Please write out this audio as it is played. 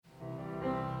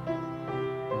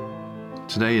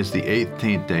Today is the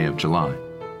 18th day of July,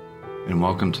 and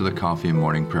welcome to the Coffee and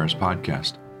Morning Prayers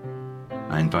podcast.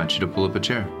 I invite you to pull up a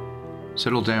chair,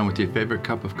 settle down with your favorite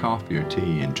cup of coffee or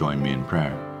tea, and join me in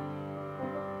prayer.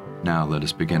 Now let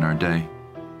us begin our day.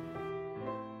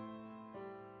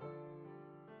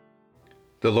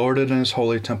 The Lord in His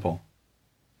holy temple.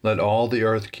 Let all the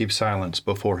earth keep silence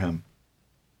before Him.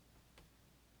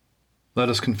 Let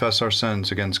us confess our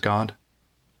sins against God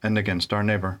and against our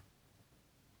neighbor.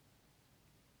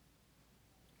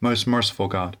 Most merciful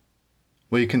God,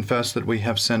 we confess that we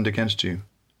have sinned against you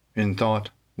in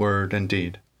thought, word, and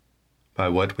deed, by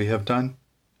what we have done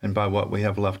and by what we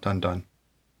have left undone.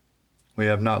 We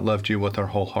have not loved you with our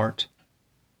whole heart.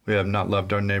 We have not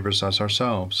loved our neighbors as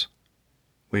ourselves.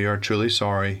 We are truly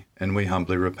sorry, and we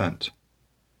humbly repent.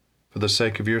 For the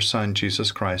sake of your Son,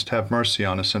 Jesus Christ, have mercy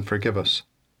on us and forgive us,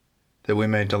 that we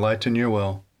may delight in your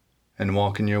will and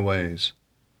walk in your ways,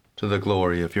 to the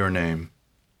glory of your name.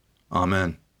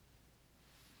 Amen.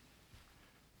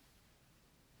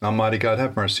 Almighty God,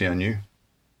 have mercy on you,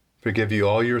 forgive you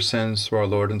all your sins through our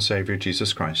Lord and Savior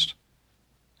Jesus Christ,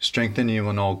 strengthen you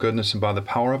in all goodness, and by the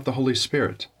power of the Holy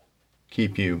Spirit,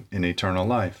 keep you in eternal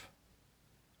life.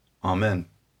 Amen.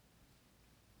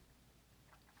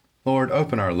 Lord,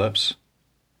 open our lips,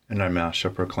 and our mouth shall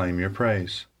proclaim your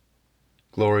praise.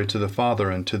 Glory to the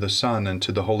Father, and to the Son, and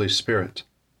to the Holy Spirit,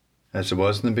 as it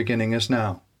was in the beginning, is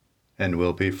now, and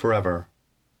will be forever.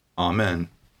 Amen.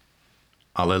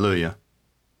 Alleluia.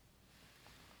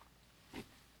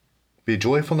 Be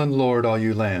joyful in the Lord, all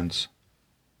you lands.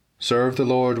 Serve the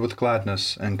Lord with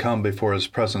gladness, and come before his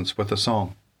presence with a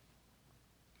song.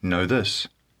 Know this,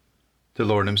 the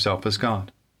Lord himself is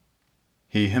God.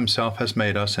 He himself has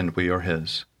made us, and we are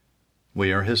his.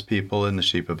 We are his people and the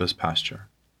sheep of his pasture.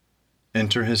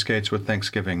 Enter his gates with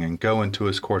thanksgiving, and go into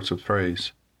his courts with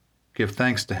praise. Give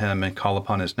thanks to him, and call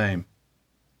upon his name.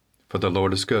 For the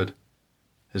Lord is good.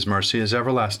 His mercy is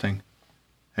everlasting,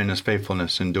 and his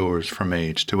faithfulness endures from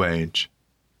age to age.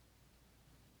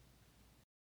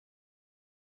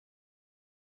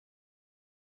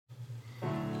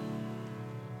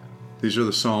 These are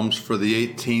the Psalms for the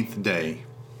 18th day.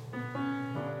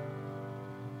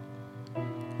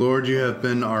 Lord, you have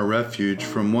been our refuge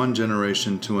from one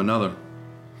generation to another.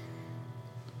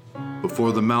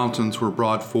 Before the mountains were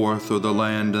brought forth, or the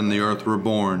land and the earth were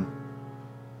born,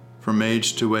 from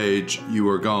age to age you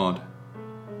are God.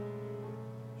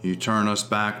 You turn us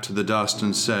back to the dust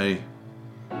and say,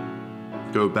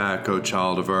 "Go back, O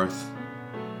child of earth."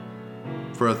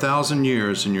 For 1,000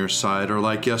 years in your sight are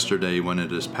like yesterday when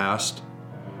it is past,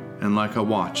 and like a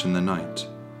watch in the night.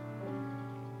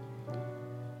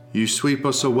 You sweep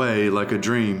us away like a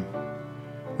dream.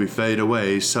 We fade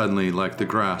away suddenly like the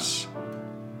grass.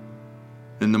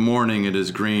 In the morning it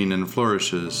is green and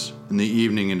flourishes, in the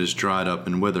evening it is dried up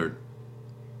and withered.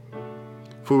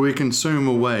 For we consume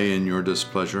away in your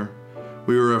displeasure.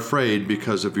 We are afraid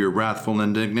because of your wrathful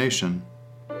indignation.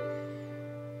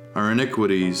 Our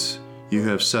iniquities you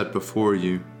have set before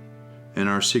you, and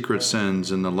our secret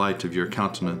sins in the light of your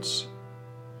countenance.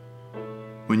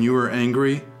 When you are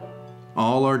angry,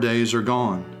 all our days are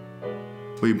gone.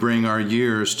 We bring our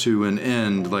years to an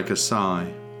end like a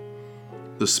sigh.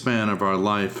 The span of our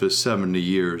life is 70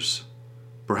 years,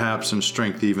 perhaps in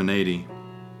strength even 80.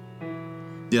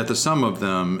 Yet the sum of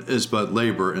them is but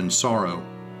labor and sorrow,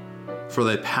 for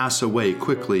they pass away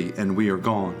quickly and we are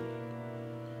gone.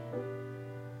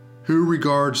 Who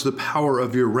regards the power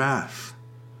of your wrath?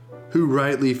 Who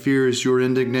rightly fears your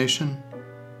indignation?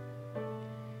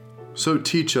 So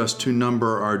teach us to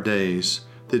number our days,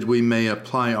 that we may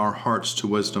apply our hearts to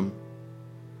wisdom.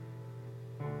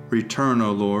 Return,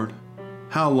 O Lord.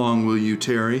 How long will you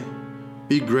tarry?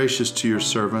 Be gracious to your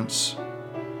servants.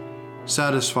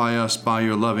 Satisfy us by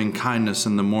your loving kindness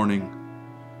in the morning.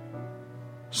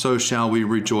 So shall we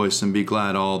rejoice and be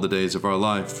glad all the days of our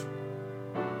life.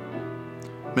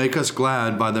 Make us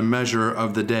glad by the measure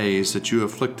of the days that you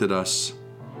afflicted us,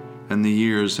 and the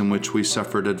years in which we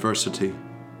suffered adversity.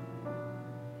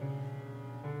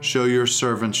 Show your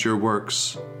servants your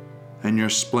works, and your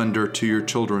splendor to your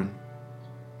children.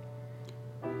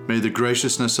 May the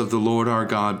graciousness of the Lord our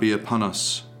God be upon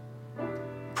us.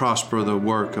 Prosper the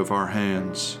work of our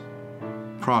hands.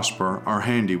 Prosper our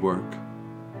handiwork.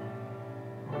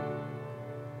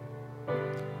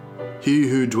 He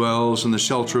who dwells in the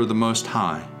shelter of the Most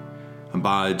High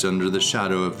abides under the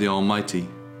shadow of the Almighty.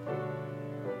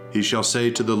 He shall say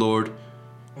to the Lord,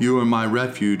 "You are my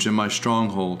refuge and my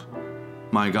stronghold,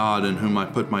 my God in whom I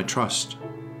put my trust."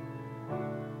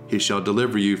 He shall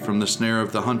deliver you from the snare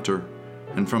of the hunter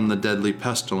and from the deadly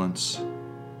pestilence.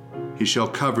 He shall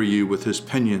cover you with his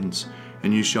pinions,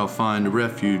 and you shall find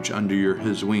refuge under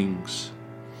his wings.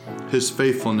 His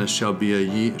faithfulness shall be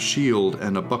a shield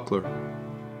and a buckler.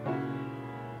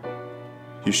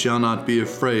 You shall not be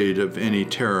afraid of any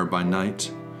terror by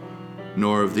night,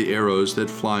 nor of the arrows that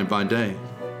fly by day,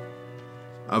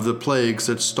 of the plagues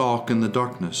that stalk in the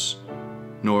darkness,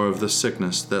 nor of the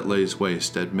sickness that lays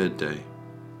waste at midday.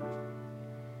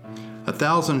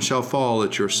 1,000 shall fall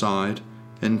at your side,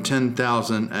 and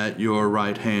 10,000 at your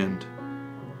right hand,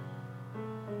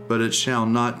 but it shall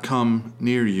not come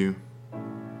near you.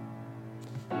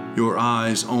 Your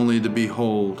eyes only to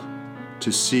behold,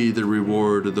 to see the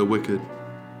reward of the wicked.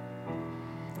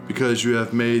 Because you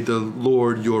have made the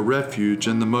Lord your refuge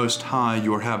and the Most High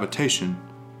your habitation,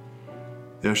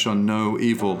 there shall no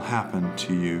evil happen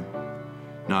to you,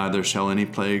 neither shall any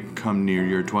plague come near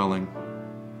your dwelling.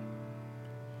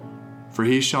 For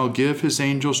he shall give his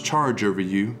angels charge over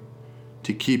you,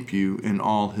 to keep you in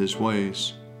all his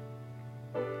ways.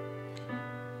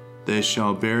 They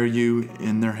shall bear you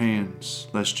in their hands,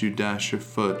 lest you dash your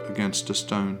foot against a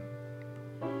stone.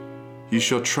 You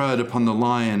shall tread upon the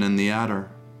lion and the adder.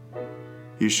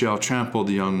 You shall trample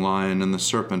the young lion and the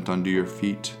serpent under your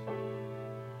feet.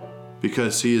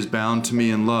 Because he is bound to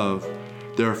me in love,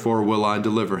 therefore will I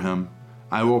deliver him.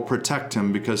 I will protect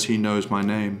him because he knows my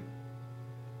name.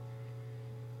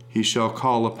 He shall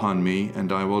call upon me,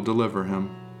 and I will deliver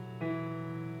him.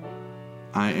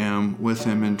 I am with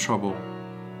him in trouble.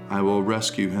 I will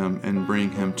rescue him and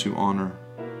bring him to honor.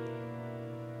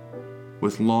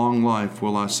 With long life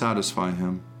will I satisfy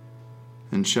him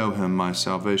and show him my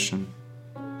salvation.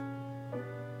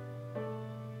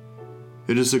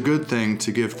 It is a good thing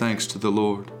to give thanks to the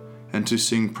Lord and to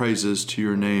sing praises to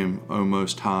your name, O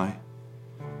Most High,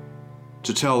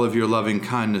 to tell of your loving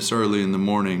kindness early in the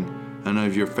morning and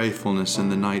of your faithfulness in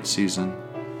the night season,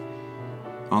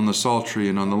 on the psaltery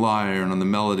and on the lyre and on the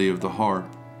melody of the harp.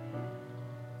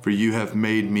 For you have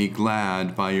made me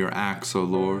glad by your acts, O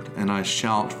Lord, and I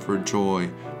shout for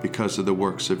joy because of the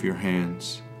works of your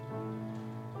hands.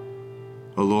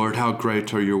 O Lord, how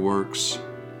great are your works!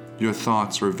 Your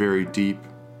thoughts are very deep.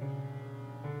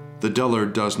 The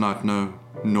dullard does not know,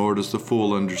 nor does the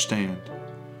fool understand,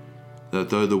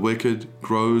 that though the wicked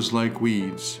grows like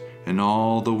weeds, and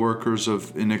all the workers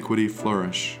of iniquity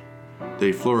flourish,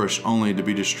 they flourish only to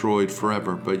be destroyed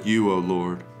forever, but you, O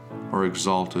Lord, are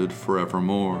exalted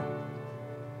forevermore.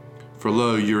 For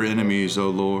lo, your enemies,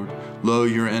 O Lord, lo,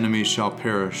 your enemies shall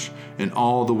perish, and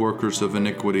all the workers of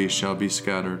iniquity shall be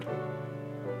scattered.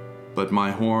 But my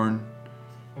horn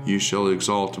you shall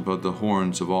exalt above the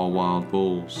horns of all wild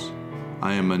bulls.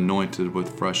 I am anointed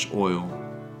with fresh oil.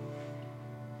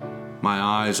 My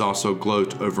eyes also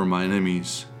gloat over my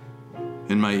enemies,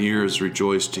 and my ears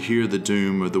rejoice to hear the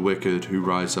doom of the wicked who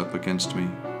rise up against me.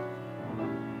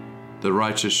 The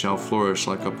righteous shall flourish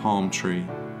like a palm tree,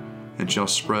 and shall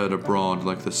spread abroad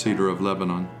like the cedar of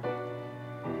Lebanon.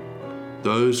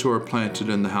 Those who are planted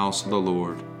in the house of the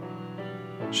Lord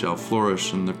shall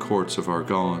flourish in the courts of our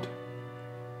God.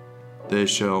 They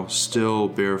shall still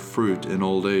bear fruit in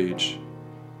old age.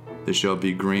 They shall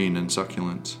be green and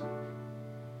succulent,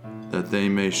 that they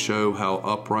may show how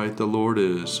upright the Lord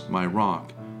is, my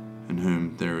rock, in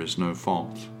whom there is no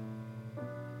fault.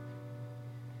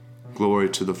 Glory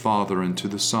to the Father, and to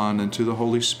the Son, and to the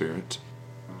Holy Spirit,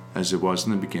 as it was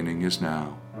in the beginning, is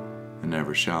now, and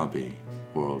ever shall be,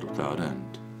 world without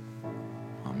end.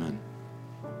 Amen.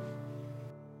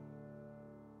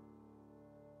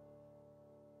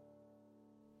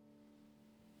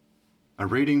 A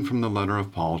reading from the letter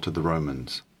of Paul to the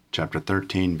Romans, chapter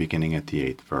 13, beginning at the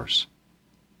 8th verse.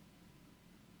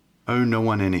 Owe no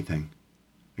one anything,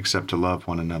 except to love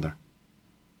one another.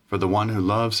 For the one who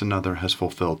loves another has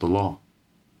fulfilled the law.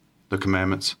 The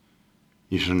commandments,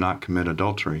 you shall not commit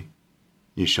adultery,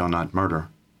 you shall not murder,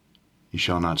 you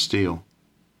shall not steal,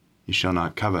 you shall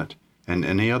not covet, and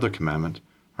any other commandment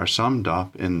are summed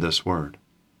up in this word: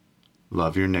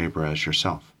 love your neighbor as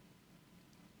yourself.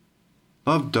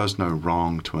 Love does no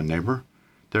wrong to a neighbor,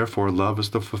 therefore love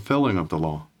is the fulfilling of the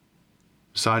law.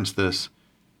 Besides this,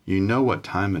 you know what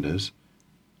time it is,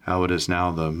 how it is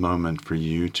now the moment for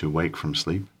you to wake from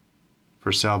sleep.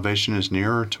 For salvation is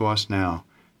nearer to us now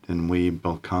than we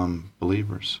become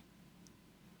believers.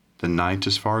 The night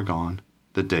is far gone,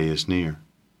 the day is near.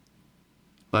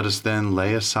 Let us then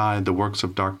lay aside the works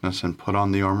of darkness and put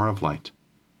on the armor of light.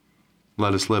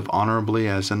 Let us live honorably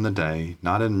as in the day,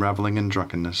 not in reveling and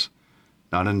drunkenness,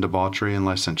 not in debauchery and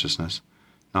licentiousness,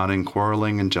 not in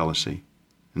quarreling and jealousy.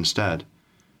 Instead,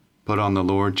 put on the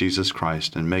Lord Jesus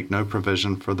Christ and make no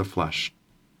provision for the flesh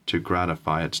to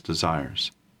gratify its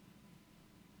desires.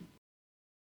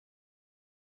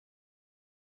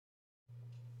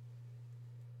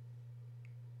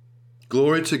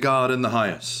 Glory to God in the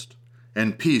highest,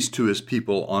 and peace to his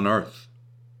people on earth.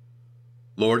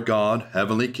 Lord God,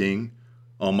 heavenly King,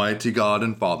 almighty God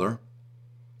and Father,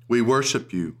 we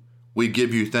worship you, we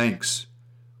give you thanks,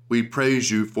 we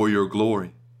praise you for your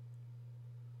glory.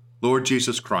 Lord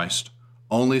Jesus Christ,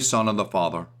 only Son of the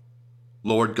Father,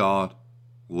 Lord God,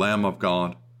 Lamb of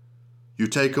God, you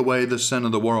take away the sin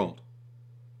of the world.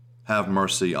 Have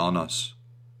mercy on us.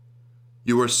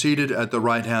 You are seated at the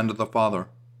right hand of the Father.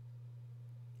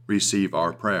 Receive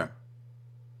our prayer.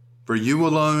 For you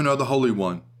alone are the Holy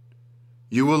One.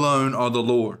 You alone are the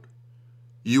Lord.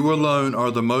 You alone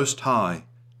are the Most High,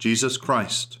 Jesus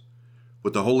Christ,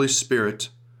 with the Holy Spirit,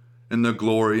 in the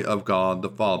glory of God the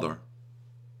Father.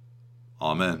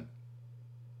 Amen.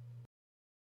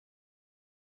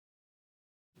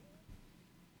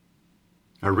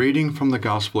 A reading from the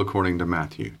Gospel according to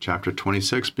Matthew, chapter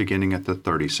 26, beginning at the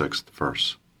 36th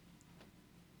verse.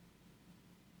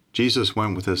 Jesus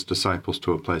went with his disciples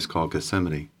to a place called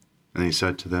Gethsemane, and he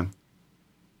said to them,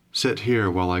 "Sit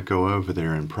here while I go over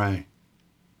there and pray."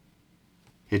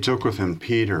 He took with him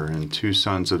Peter and 2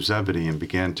 sons of Zebedee and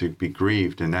began to be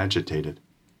grieved and agitated.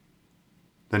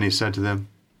 Then he said to them,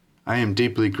 "I am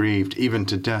deeply grieved, even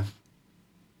to death.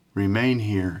 Remain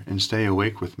here and stay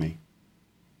awake with me."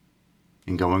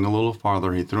 And going a little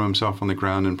farther, he threw himself on the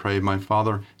ground and prayed, "My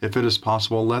Father, if it is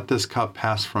possible, let this cup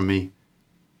pass from me.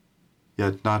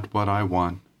 Yet not what I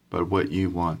want, but what you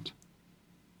want."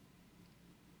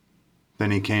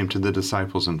 Then he came to the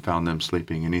disciples and found them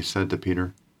sleeping, and he said to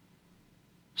Peter,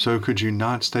 "So could you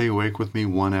not stay awake with me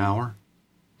 1 hour?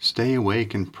 Stay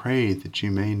awake and pray that you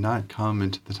may not come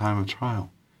into the time of trial.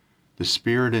 The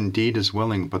spirit indeed is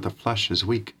willing, but the flesh is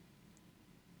weak."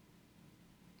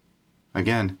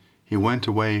 Again, he went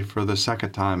away for the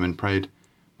second time and prayed,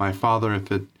 "My Father,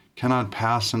 if it cannot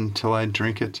pass until I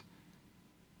drink it,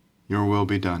 your will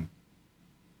be done."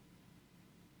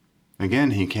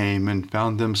 Again he came and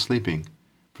found them sleeping,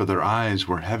 for their eyes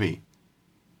were heavy.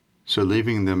 So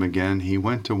leaving them again, he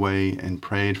went away and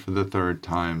prayed for the 3rd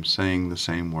time, saying the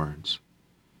same words.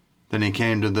 Then he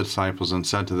came to the disciples and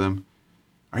said to them,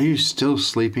 "Are you still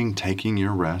sleeping, taking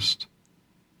your rest?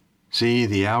 See,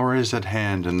 the hour is at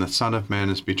hand, and the Son of Man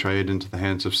is betrayed into the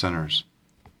hands of sinners.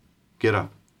 Get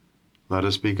up, let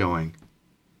us be going.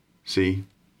 See,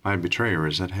 my betrayer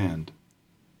is at hand."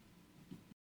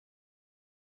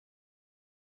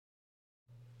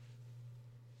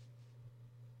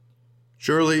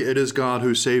 Surely it is God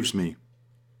who saves me.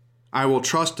 I will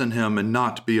trust in him and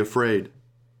not be afraid.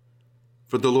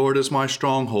 For the Lord is my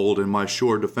stronghold and my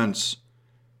sure defense,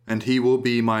 and he will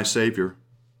be my Savior.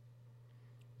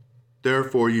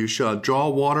 Therefore you shall draw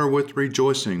water with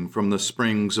rejoicing from the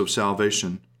springs of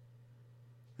salvation.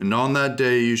 And on that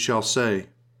day you shall say,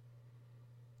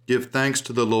 "Give thanks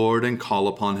to the Lord and call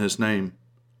upon his name.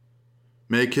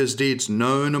 Make his deeds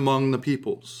known among the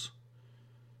peoples.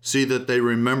 See that they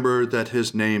remember that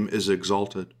his name is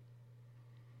exalted.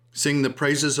 Sing the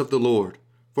praises of the Lord,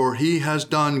 for he has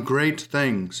done great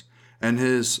things, and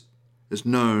his is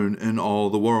known in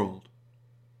all the world.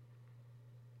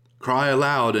 Cry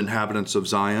aloud, inhabitants of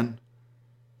Zion.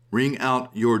 Ring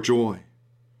out your joy.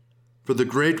 For the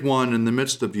great one in the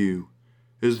midst of you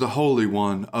is the Holy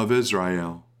One of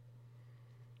Israel.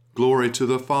 Glory to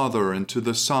the Father, and to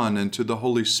the Son, and to the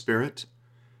Holy Spirit,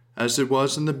 as it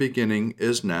was in the beginning,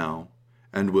 is now,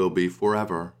 and will be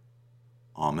forever.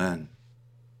 Amen.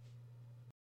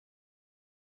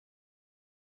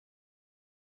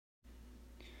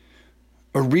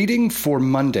 A reading for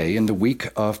Monday in the week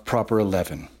of Proper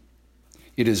 11.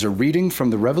 It is a reading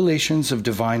from the Revelations of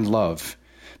Divine Love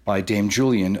by Dame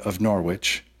Julian of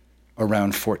Norwich,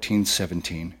 around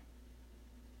 1417.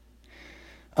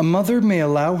 A mother may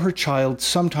allow her child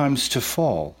sometimes to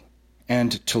fall,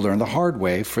 and to learn the hard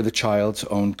way for the child's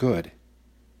own good.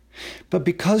 But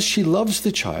because she loves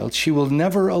the child, she will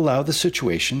never allow the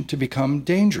situation to become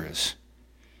dangerous.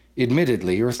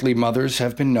 Admittedly, earthly mothers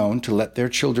have been known to let their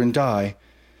children die,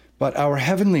 but our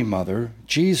Heavenly Mother,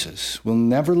 Jesus, will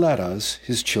never let us,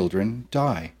 his children,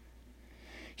 die.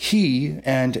 He,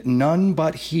 and none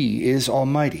but he, is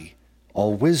almighty,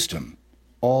 all wisdom,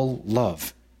 all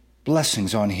love.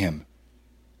 Blessings on him.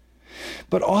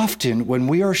 But often, when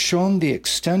we are shown the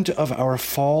extent of our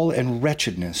fall and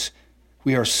wretchedness,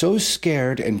 we are so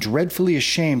scared and dreadfully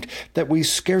ashamed that we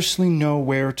scarcely know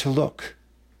where to look.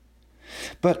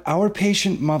 But our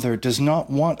patient mother does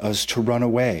not want us to run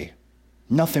away.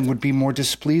 Nothing would be more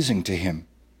displeasing to him.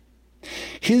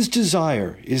 His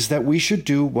desire is that we should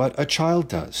do what a child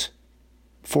does.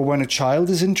 For when a child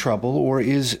is in trouble or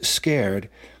is scared,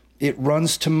 it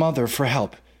runs to mother for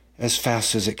help as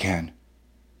fast as it can.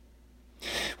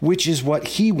 which is what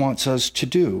he wants us to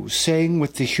do, saying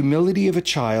with the humility of a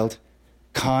child,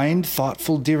 "Kind,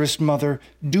 thoughtful, dearest mother,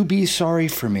 do be sorry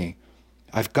for me.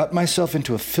 I've got myself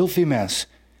into a filthy mess,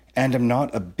 and am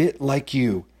not a bit like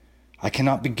you. I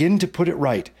cannot begin to put it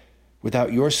right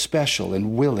without your special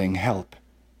and willing help."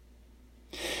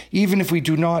 Even if we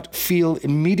do not feel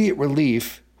immediate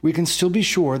relief, we can still be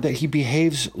sure that he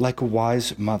behaves like a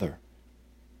wise mother.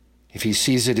 If he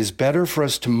sees it is better for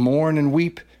us to mourn and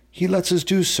weep, he lets us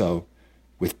do so,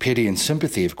 with pity and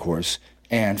sympathy, of course,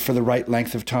 and for the right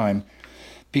length of time,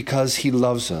 because he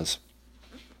loves us.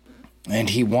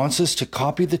 And he wants us to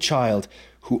copy the child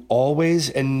who always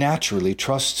and naturally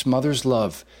trusts mother's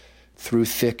love through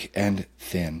thick and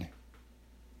thin.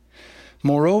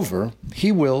 Moreover,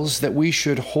 he wills that we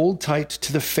should hold tight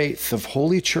to the faith of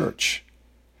Holy Church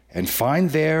and find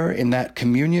there in that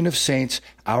communion of saints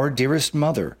our dearest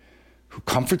mother, who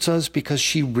comforts us because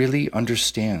she really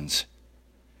understands.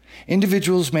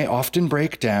 Individuals may often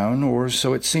break down, or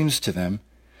so it seems to them,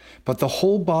 but the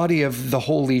whole body of the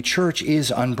Holy Church is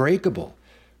unbreakable,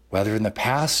 whether in the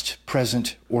past,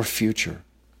 present, or future.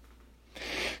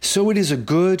 So it is a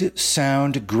good,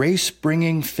 sound,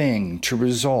 grace-bringing thing to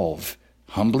resolve,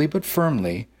 humbly but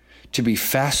firmly, to be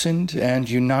fastened and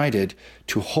united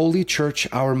to Holy Church,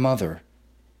 our Mother.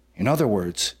 In other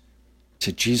words,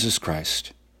 to Jesus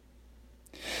Christ.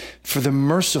 For the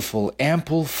merciful,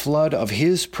 ample flood of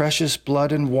his precious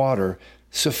blood and water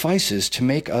suffices to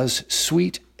make us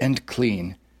sweet and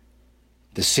clean.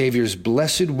 The Savior's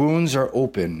blessed wounds are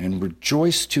open and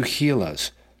rejoice to heal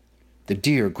us. The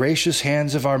dear, gracious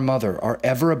hands of our Mother are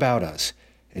ever about us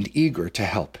and eager to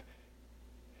help.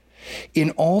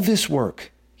 In all this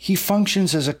work, he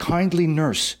functions as a kindly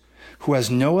nurse who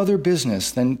has no other business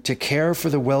than to care for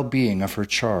the well-being of her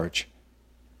charge.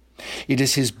 It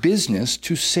is his business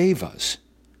to save us.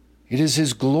 It is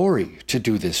his glory to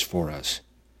do this for us.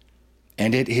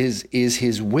 And it is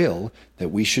his will that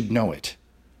we should know it.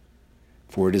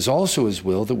 For it is also his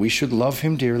will that we should love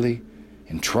him dearly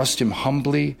and trust him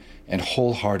humbly and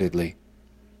wholeheartedly.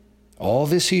 All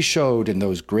this he showed in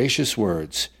those gracious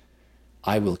words,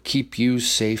 "I will keep you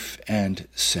safe and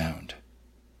sound."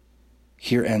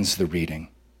 Here ends the reading.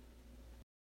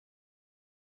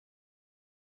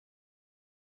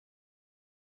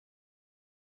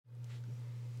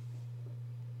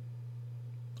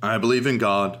 I believe in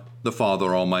God, the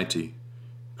Father Almighty,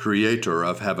 creator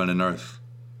of heaven and earth.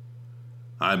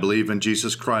 I believe in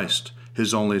Jesus Christ,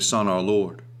 his only Son, our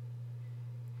Lord.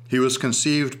 He was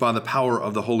conceived by the power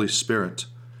of the Holy Spirit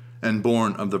and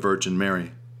born of the Virgin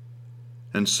Mary,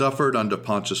 and suffered under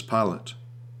Pontius Pilate,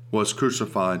 was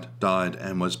crucified, died,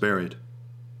 and was buried.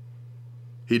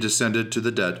 He descended to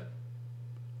the dead.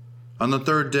 On the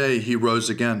third day he rose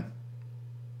again.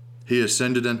 He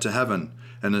ascended into heaven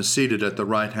and is seated at the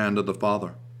right hand of the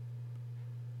Father.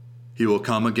 He will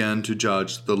come again to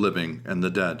judge the living and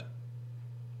the dead.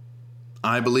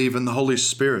 I believe in the Holy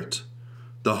Spirit,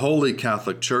 the Holy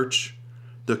Catholic Church,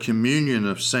 the communion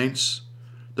of saints,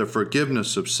 the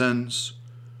forgiveness of sins,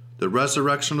 the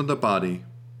resurrection of the body,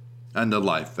 and the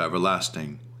life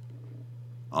everlasting.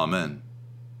 Amen.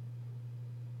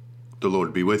 The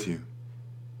Lord be with you,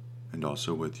 and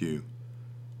also with you.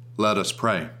 Let us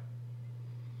pray.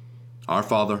 Our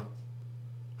Father,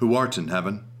 who art in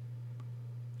heaven,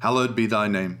 hallowed be thy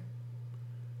name.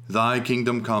 Thy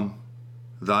kingdom come,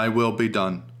 thy will be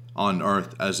done, on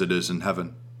earth as it is in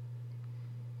heaven.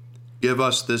 Give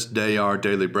us this day our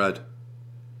daily bread,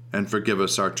 and forgive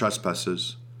us our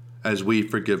trespasses, as we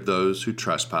forgive those who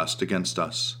trespass against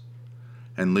us.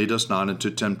 And lead us not into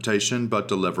temptation, but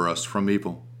deliver us from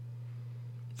evil.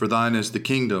 For thine is the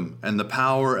kingdom, and the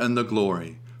power, and the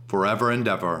glory, forever and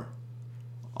ever.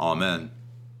 Amen.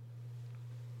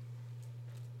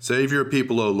 Save your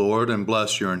people, O Lord, and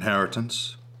bless your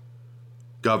inheritance.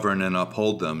 Govern and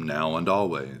uphold them now and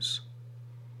always.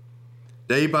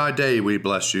 Day by day we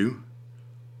bless you.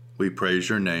 We praise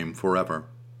your name forever.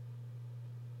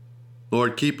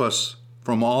 Lord, keep us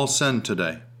from all sin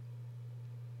today.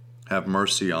 Have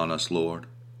mercy on us, Lord.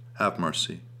 Have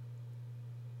mercy.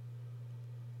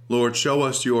 Lord, show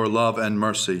us your love and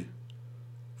mercy,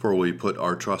 for we put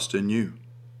our trust in you.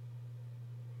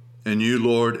 In you,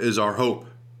 Lord, is our hope,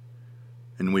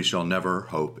 and we shall never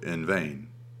hope in vain.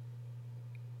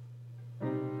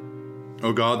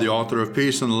 O God, the author of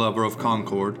peace and the lover of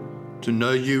concord, to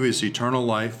know you is eternal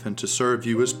life, and to serve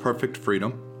you is perfect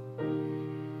freedom.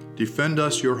 Defend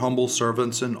us, your humble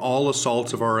servants, in all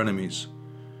assaults of our enemies,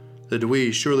 that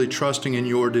we, surely trusting in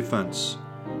your defense,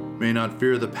 may not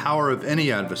fear the power of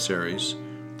any adversaries,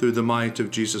 through the might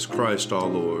of Jesus Christ our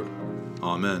Lord.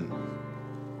 Amen.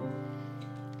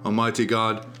 Almighty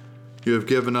God, you have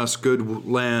given us good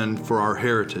land for our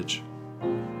heritage.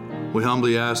 We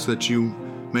humbly ask that you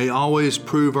may always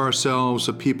prove ourselves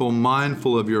a people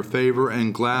mindful of your favor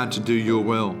and glad to do your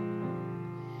will.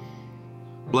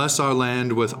 Bless our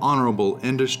land with honorable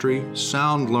industry,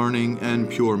 sound learning, and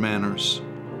pure manners.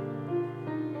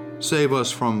 Save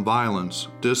us from violence,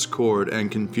 discord,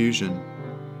 and confusion,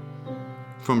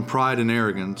 from pride and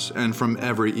arrogance, and from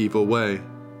every evil way.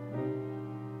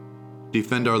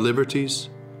 Defend our liberties,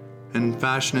 and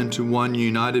fashion into one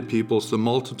united peoples the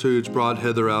multitudes brought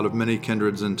hither out of many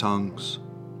kindreds and tongues.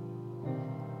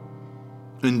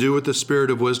 Endue with the spirit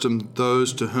of wisdom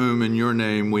those to whom in your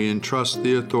name we entrust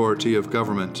the authority of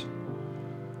government,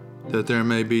 that there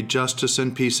may be justice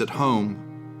and peace at home,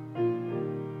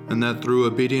 and that through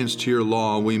obedience to your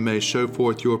law we may show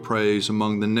forth your praise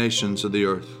among the nations of the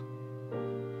earth.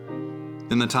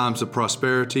 In the times of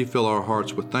prosperity, fill our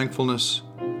hearts with thankfulness,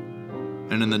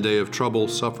 and in the day of trouble,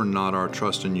 suffer not our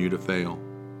trust in you to fail.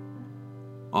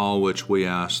 All which we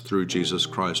ask through Jesus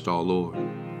Christ our Lord.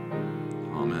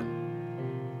 Amen.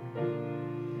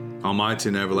 Almighty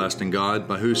and everlasting God,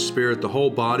 by whose Spirit the whole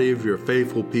body of your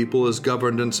faithful people is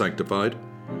governed and sanctified,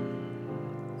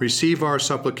 receive our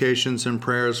supplications and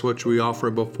prayers which we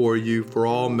offer before you for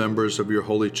all members of your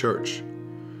holy church,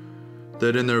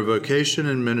 that in their vocation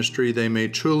and ministry they may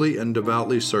truly and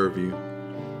devoutly serve you,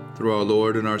 through our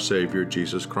Lord and our Savior,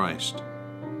 Jesus Christ.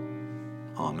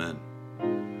 Amen.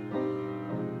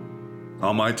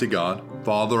 Almighty God,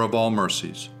 Father of all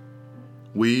mercies,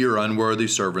 we, your unworthy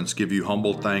servants, give you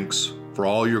humble thanks for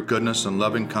all your goodness and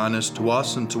loving kindness to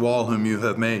us and to all whom you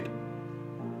have made.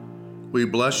 We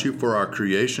bless you for our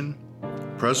creation,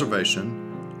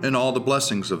 preservation, and all the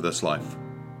blessings of this life,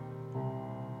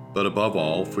 but above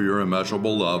all, for your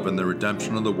immeasurable love and the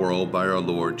redemption of the world by our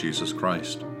Lord Jesus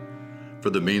Christ, for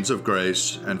the means of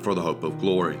grace and for the hope of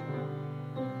glory.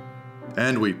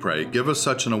 And we pray, give us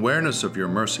such an awareness of your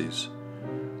mercies,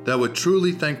 that with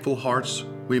truly thankful hearts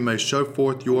we may show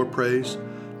forth your praise,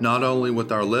 not only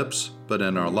with our lips, but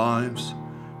in our lives,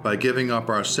 by giving up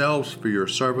ourselves for your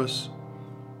service,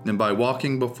 and by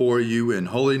walking before you in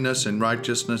holiness and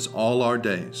righteousness all our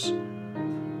days.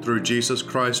 Through Jesus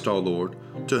Christ our Lord,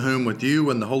 to whom with you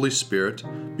and the Holy Spirit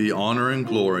be honor and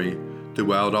glory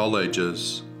throughout all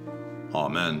ages.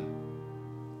 Amen.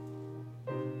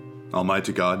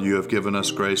 Almighty God, you have given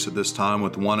us grace at this time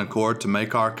with one accord to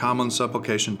make our common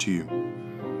supplication to you.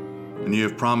 And you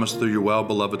have promised through your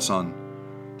well-beloved Son,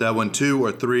 that when 2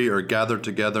 or 3 are gathered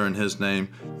together in his name,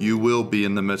 you will be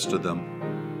in the midst of them.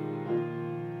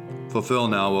 Fulfill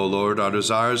now, O Lord, our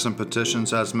desires and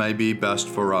petitions as may be best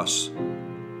for us,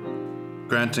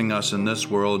 granting us in this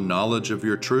world knowledge of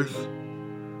your truth,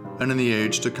 and in the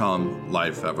age to come,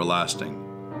 life everlasting.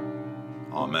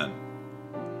 Amen.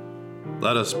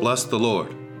 Let us bless the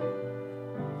Lord.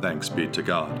 Thanks be to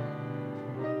God.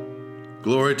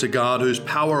 Glory to God, whose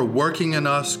power working in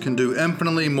us can do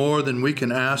infinitely more than we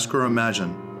can ask or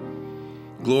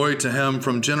imagine. Glory to him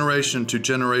from generation to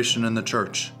generation in the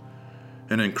church,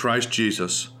 and in Christ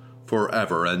Jesus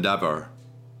forever and ever.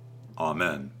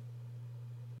 Amen.